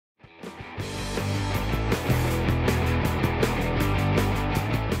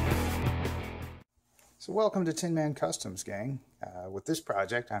So welcome to Tin Man Customs, gang. With this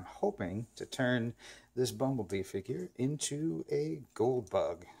project, I'm hoping to turn this bumblebee figure into a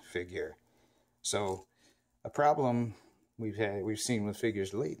Goldbug figure. So a problem we've seen with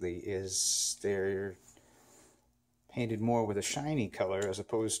figures lately is they're painted more with a shiny color as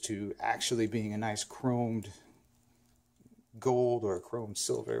opposed to actually being a nice chromed gold or chromed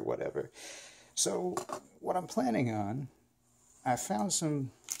silver, whatever. So what I'm planning on, I found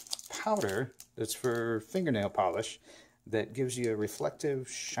some powder that's for fingernail polish that gives you a reflective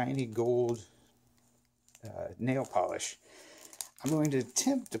shiny gold nail polish. I'm going to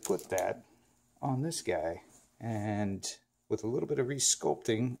attempt to put that on this guy, and with a little bit of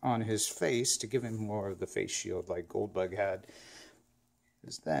resculpting on his face to give him more of the face shield like Goldbug had.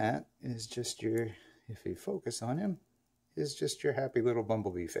 That is just your, if you focus on him, is just your happy little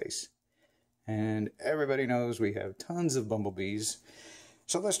bumblebee face. And everybody knows we have tons of bumblebees,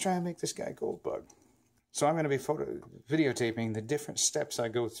 so let's try and make this guy Goldbug. So I'm going to be videotaping the different steps I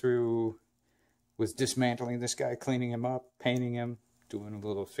go through with dismantling this guy, cleaning him up, painting him, doing a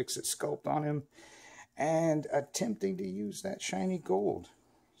little Fixit sculpt on him, and attempting to use that shiny gold.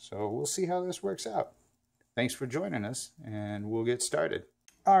 So we'll see how this works out. Thanks for joining us, and we'll get started.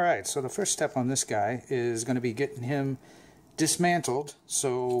 Alright, so the first step on this guy is going to be getting him dismantled,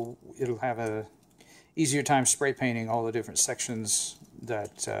 so it'll have a easier time spray painting all the different sections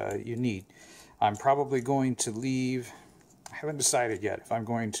that you need. I'm probably going to leave, I haven't decided yet if I'm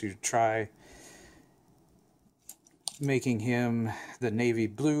going to try making him the navy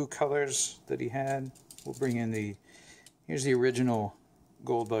blue colors that he had. We'll bring in here's the original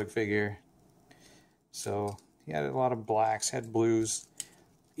Goldbug figure. So he had a lot of blacks, had blues.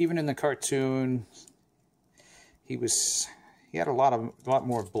 Even in the cartoon, he had a lot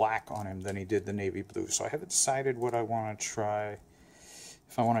more black on him than he did the navy blue. So I haven't decided what I want to try.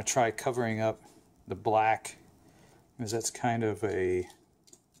 If I want to try covering up the black, because that's kind of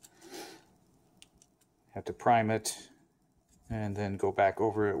have to prime it and then go back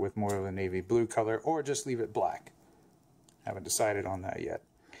over it with more of a navy blue color, or just leave it black. Haven't decided on that yet.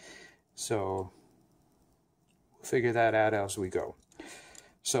 So we'll figure that out as we go.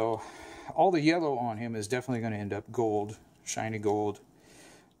 So all the yellow on him is definitely going to end up gold, shiny gold.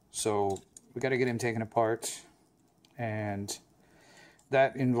 So we got to get him taken apart, and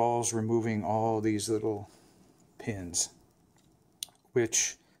that involves removing all these little pins,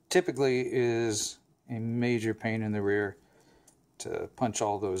 which typically is a major pain in the rear to punch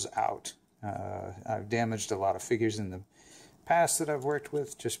all those out. I've damaged a lot of figures in the past that I've worked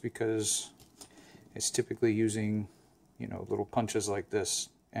with just because it's typically using, you know, little punches like this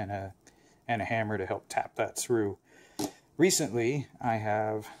and a hammer to help tap that through. Recently, I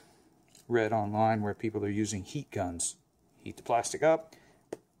have read online where people are using heat guns. Heat the plastic up,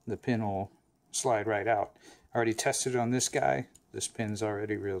 the pin will slide right out. I already tested it on this guy. This pin's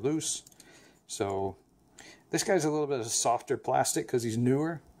already real loose. So this guy's a little bit of softer plastic because he's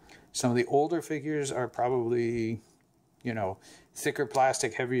newer. Some of the older figures are probably, you know, thicker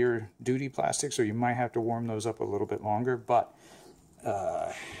plastic, heavier duty plastic, so you might have to warm those up a little bit longer. But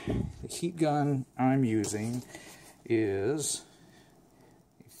the heat gun I'm using is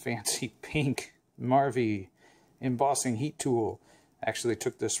a fancy pink Marvy embossing heat tool. Actually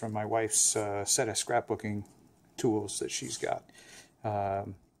took this from my wife's set of scrapbooking tools that she's got.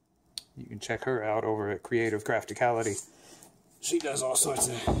 You can check her out over at Creative Crafticality. She does all sorts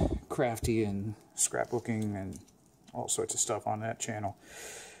of crafty and scrapbooking and all sorts of stuff on that channel.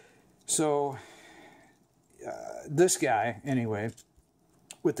 So this guy, anyway,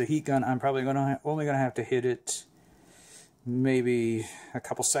 with the heat gun, I'm probably only gonna have to hit it maybe a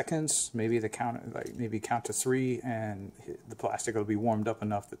couple seconds, maybe count to 3, and the plastic will be warmed up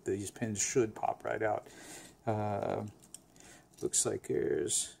enough that these pins should pop right out. Looks like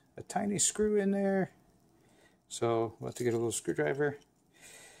there's a tiny screw in there, so we'll have to get a little screwdriver.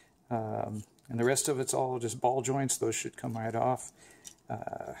 And the rest of it's all just ball joints. Those should come right off.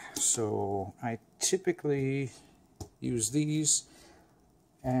 So I typically use these,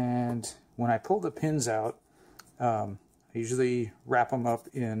 and when I pull the pins out, I usually wrap them up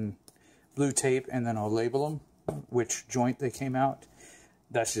in blue tape, and then I'll label them, which joint they came out.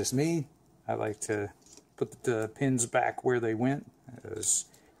 That's just me. I like to put the pins back where they went.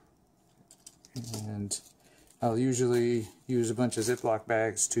 And I'll usually use a bunch of Ziploc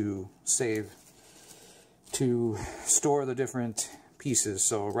bags to store the different pieces.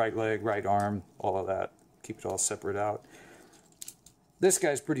 So right leg, right arm, all of that. Keep it all separate out. This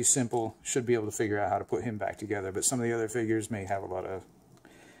guy's pretty simple. Should be able to figure out how to put him back together, but some of the other figures may have a lot of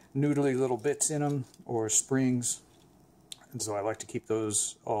noodly little bits in them or springs, and so I like to keep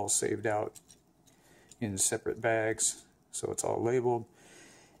those all saved out in separate bags, so it's all labeled.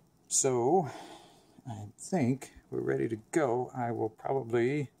 So I think we're ready to go. I will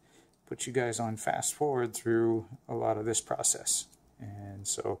probably put you guys on fast forward through a lot of this process. And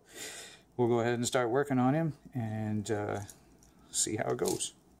so we'll go ahead and start working on him and see how it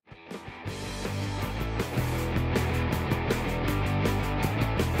goes.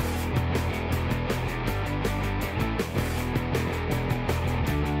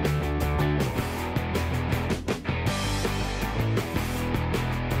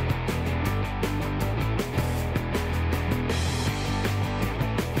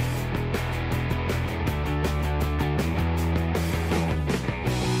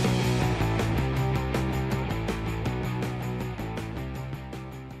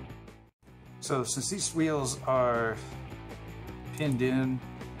 So since these wheels are pinned in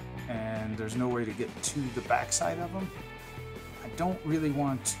and there's no way to get to the back side of them, I don't really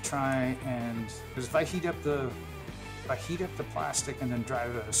want to try and, because if I heat up the plastic and then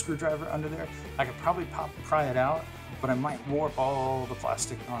drive a screwdriver under there, I could probably pry it out, but I might warp all the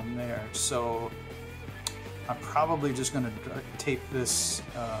plastic on there. So I'm probably just going to tape this.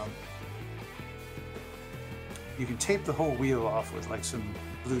 You can tape the whole wheel off with like some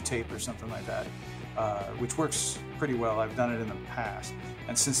blue tape or something like that, which works pretty well. I've done it in the past.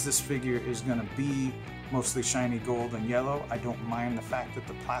 And since this figure is going to be mostly shiny gold and yellow, I don't mind the fact that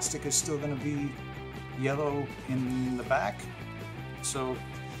the plastic is still going to be yellow in the back. So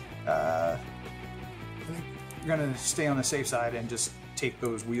I think we're going to stay on the safe side and just take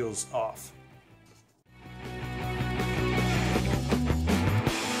those wheels off.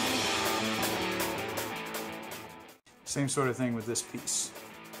 Same sort of thing with this piece.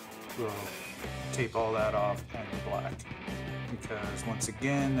 We'll tape all that off and black, because once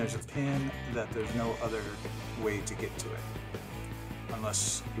again there's a pin that there's no other way to get to it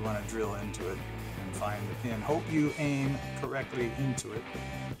unless you want to drill into it and find the pin. Hope you aim correctly into it,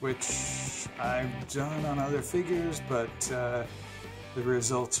 which I've done on other figures, but the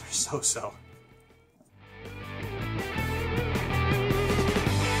results are so-so.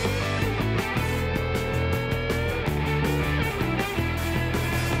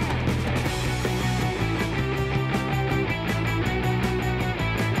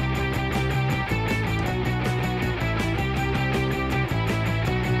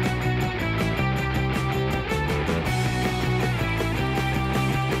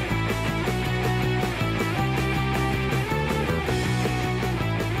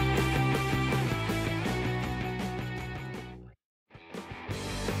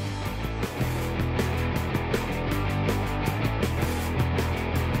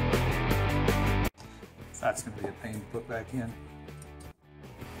 That's going to be a pain to put back in.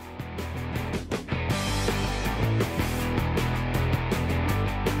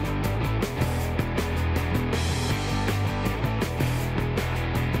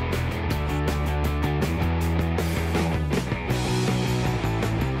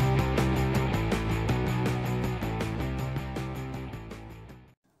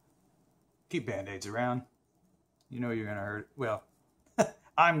 Keep band-aids around. You know you're going to hurt. Well,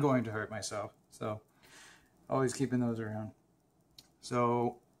 I'm going to hurt myself, so always keeping those around.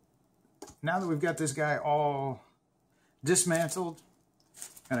 So now that we've got this guy all dismantled,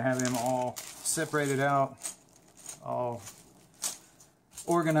 gonna have him all separated out, all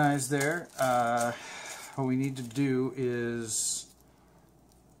organized there. What we need to do is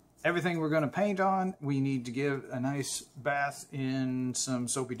everything we're gonna paint on, we need to give a nice bath in some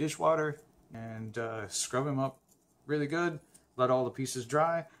soapy dishwater and scrub him up really good, let all the pieces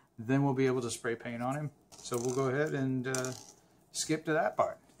dry, then we'll be able to spray paint on him. So we'll go ahead and skip to that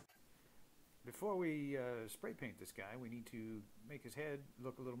part. Before we spray paint this guy, we need to make his head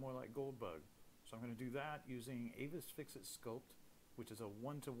look a little more like Goldbug. So I'm going to do that using Avis Fixit Sculpt, which is a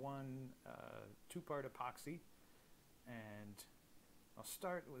 1-to-1 two-part epoxy. And I'll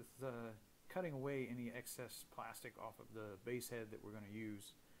start with cutting away any excess plastic off of the base head that we're going to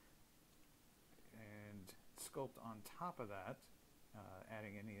use, and sculpt on top of that,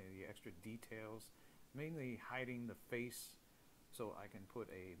 adding any of the extra details, mainly hiding the face so I can put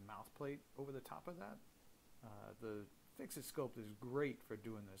a mouth plate over the top of that. The Fixit Sculpt is great for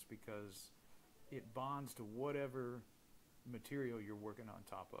doing this because it bonds to whatever material you're working on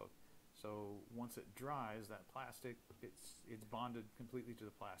top of. So once it dries, that plastic, it's bonded completely to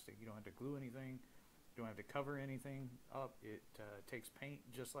the plastic. You don't have to glue anything, you don't have to cover anything up. It takes paint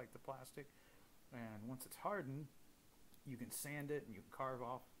just like the plastic, and once it's hardened, you can sand it and you can carve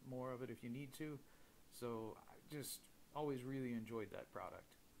off more of it if you need to. So I just always really enjoyed that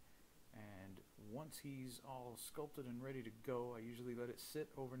product. And once he's all sculpted and ready to go, I usually let it sit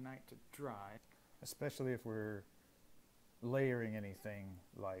overnight to dry. especially if we're layering anything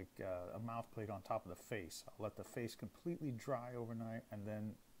like a mouth plate on top of the face. I'll let the face completely dry overnight and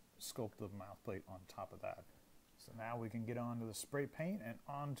then sculpt the mouth plate on top of that. So now we can get on to the spray paint and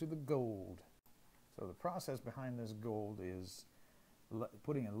on to the gold. So the process behind this gold is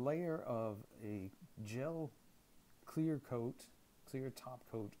putting a layer of a gel clear top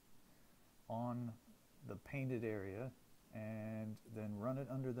coat on the painted area, and then run it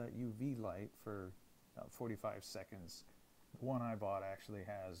under that UV light for about 45 seconds. The one I bought actually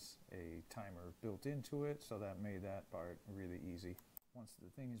has a timer built into it, so that made that part really easy. Once the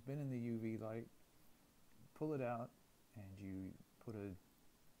thing has been in the UV light, pull it out and you put a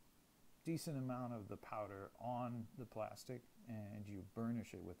decent amount of the powder on the plastic and you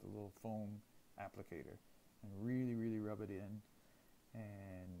burnish it with a little foam applicator and really rub it in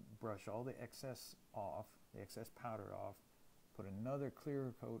and brush all the excess off, the excess powder off, put another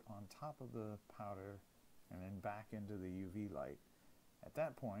clear coat on top of the powder and then back into the UV light. At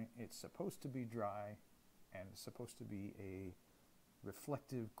that point it's supposed to be dry and it's supposed to be a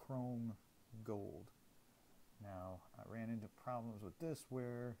reflective chrome gold. Now I ran into problems with this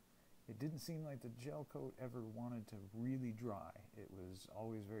where it didn't seem like the gel coat ever wanted to really dry. It was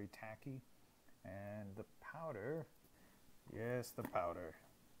always very tacky, and the powder, yes, the powder,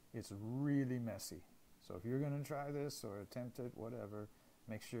 it's really messy. So if you're going to try this or attempt it, whatever,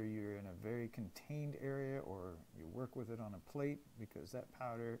 make sure you're in a very contained area or you work with it on a plate, because that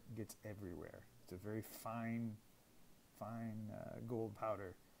powder gets everywhere. It's a very fine gold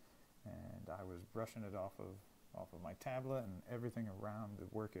powder, and I was brushing it off of my tablet and everything around the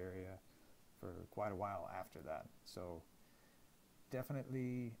work area for quite a while after that. So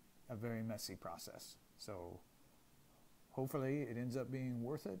definitely a very messy process. So hopefully it ends up being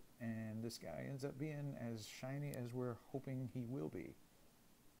worth it and this guy ends up being as shiny as we're hoping he will be.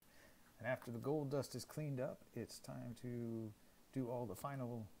 And after the gold dust is cleaned up, it's time to do all the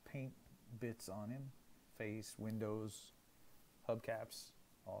final paint bits on him. Face, windows, hubcaps,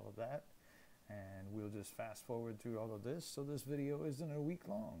 all of that. And we'll just fast forward through all of this so this video isn't a week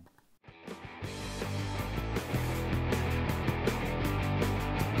long.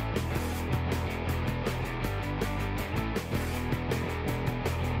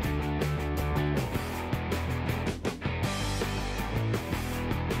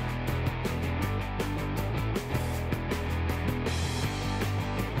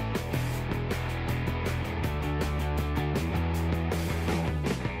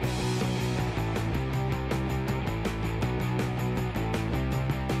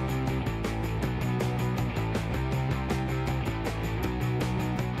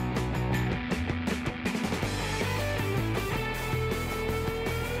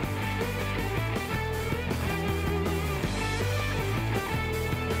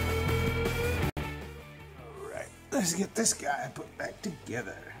 Let's get this guy put back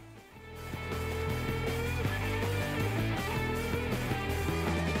together.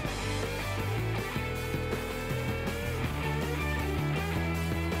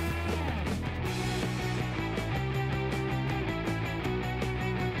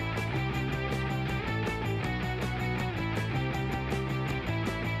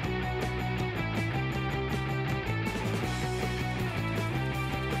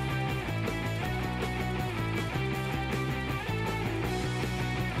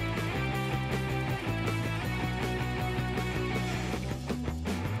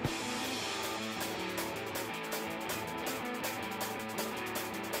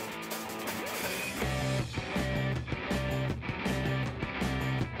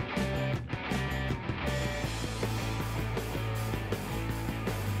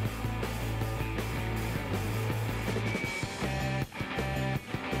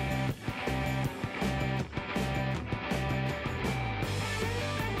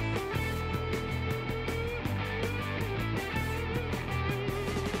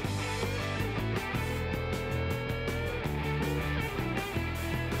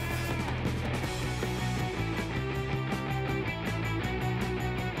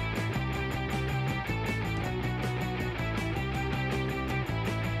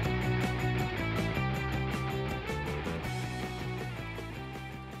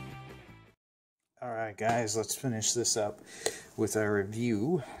 Alright guys, let's finish this up with our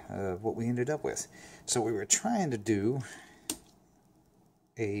review of what we ended up with. So we were trying to do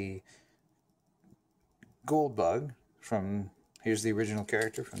a Goldbug from, here's the original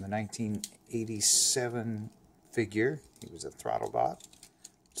character from the 1987 figure. He was a throttle bot.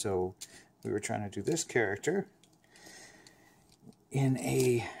 So we were trying to do this character in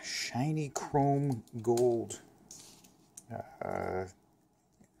a shiny chrome gold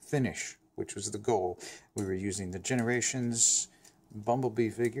finish which was the goal. We were using the Generations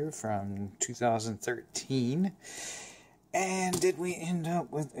Bumblebee figure from 2013. And did we end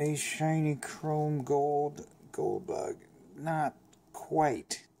up with a shiny chrome gold Goldbug? Not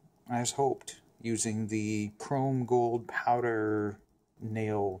quite, as hoped, using the chrome gold powder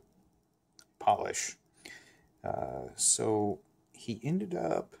nail polish. So he ended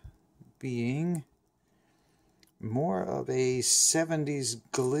up being more of a 70s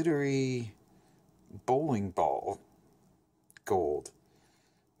glittery bowling ball gold,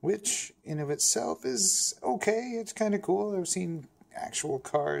 which in of itself is okay. It's kind of cool. I've seen actual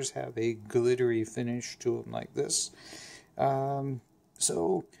cars have a glittery finish to them like this.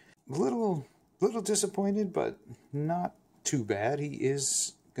 So a little disappointed, but not too bad. He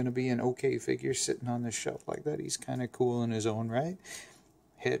is going to be an okay figure sitting on the shelf like that. He's kind of cool in his own right.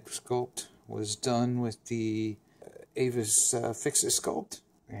 Head sculpt was done with the Avis Fixit sculpt,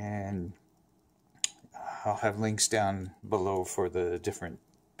 and I'll have links down below for the different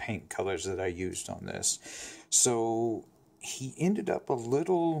paint colors that I used on this. So he ended up a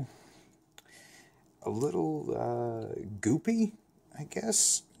little goopy, I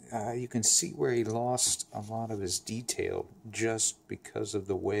guess. You can see where he lost a lot of his detail just because of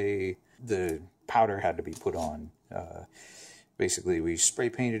the way the powder had to be put on. Basically, we spray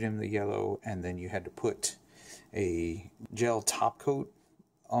painted him the yellow, and then you had to put a gel top coat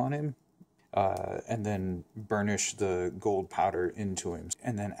on him, and then burnish the gold powder into him.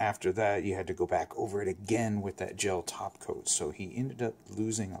 And then after that, you had to go back over it again with that gel top coat. So he ended up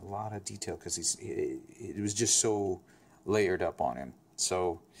losing a lot of detail because it was just so layered up on him.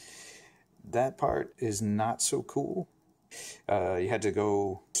 So that part is not so cool. You had to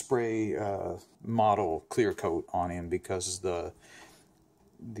go spray model clear coat on him because the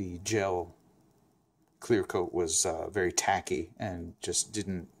gel clear coat was very tacky and just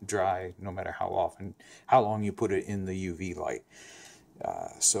didn't dry no matter how long you put it in the UV light.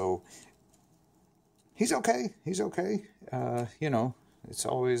 So he's okay. He's okay. You know, it's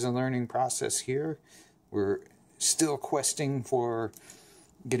always a learning process here. We're still questing for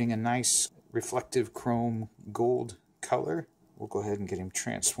getting a nice reflective chrome gold color. We'll go ahead and get him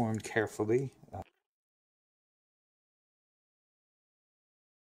transformed carefully.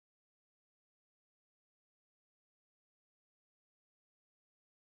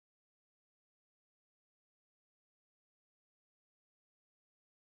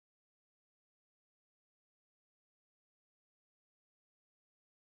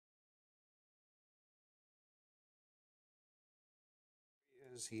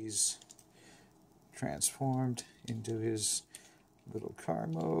 He's transformed into his little car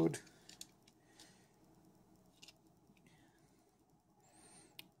mode.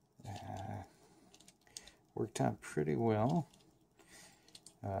 Worked out pretty well.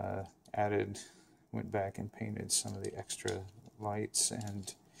 Went back and painted some of the extra lights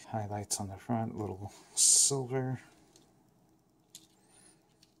and highlights on the front, little silver.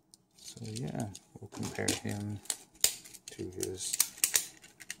 So yeah, we'll compare him to his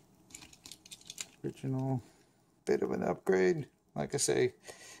original. Bit of an upgrade. Like I say,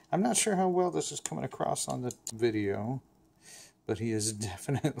 I'm not sure how well this is coming across on the video, but he is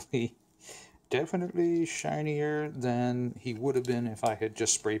definitely shinier than he would have been if I had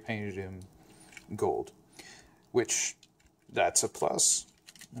just spray painted him gold, which that's a plus.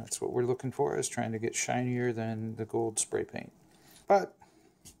 That's what we're looking for, is trying to get shinier than the gold spray paint. But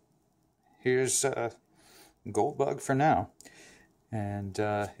here's Goldbug for now. And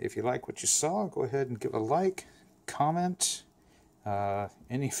if you like what you saw, go ahead and give a like, comment,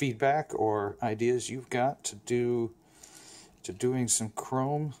 any feedback or ideas you've got to doing some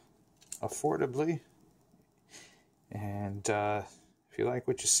chrome affordably. And if you like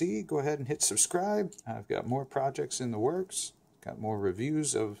what you see, go ahead and hit subscribe. I've got more projects in the works, got more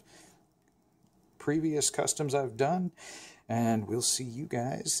reviews of previous customs I've done, and we'll see you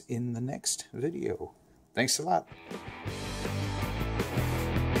guys in the next video. Thanks a lot.